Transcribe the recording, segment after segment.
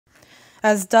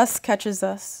As dust catches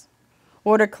us,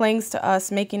 order clings to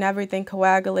us, making everything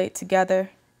coagulate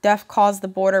together. Death caused the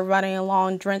border running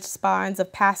along drenched spines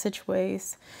of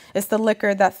passageways. It's the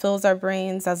liquor that fills our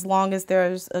brains as long as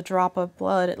there's a drop of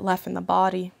blood left in the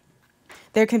body.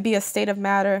 There can be a state of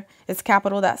matter, its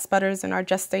capital that sputters in our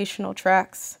gestational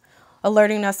tracks,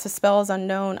 alerting us to spells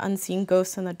unknown, unseen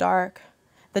ghosts in the dark.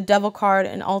 The devil card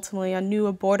and ultimately a new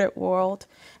aborted world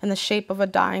in the shape of a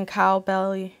dying cow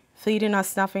belly, feeding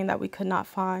us nothing that we could not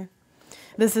find.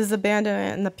 This is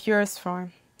abandonment in the purest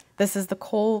form. This is the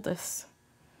coldest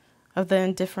of the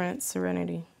indifferent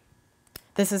serenity.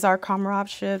 This is our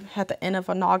comradeship at the end of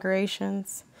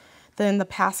inaugurations, then the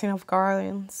passing of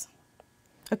garlands.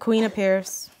 A queen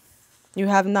appears. You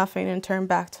have nothing and turn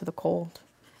back to the cold.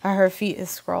 At her feet is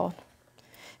scrawled.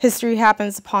 History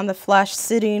happens upon the flesh,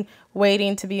 sitting,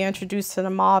 waiting to be introduced to the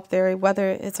mob theory,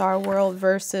 whether it's our world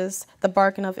versus the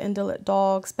barking of indolent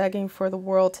dogs begging for the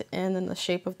world to end in the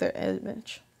shape of their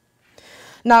image.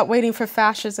 Not waiting for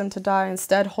fascism to die,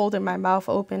 instead holding my mouth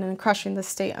open and crushing the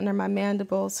state under my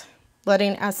mandibles,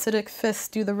 letting acidic fists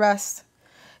do the rest,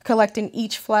 collecting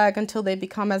each flag until they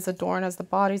become as adorned as the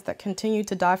bodies that continue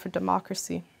to die for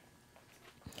democracy.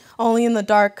 Only in the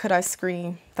dark could I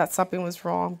scream that something was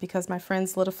wrong because my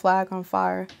friends lit a flag on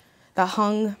fire that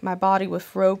hung my body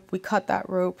with rope. We cut that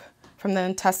rope from the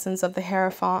intestines of the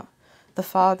hierophant, the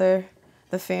father,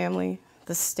 the family,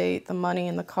 the state, the money,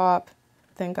 and the cop,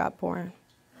 then got born.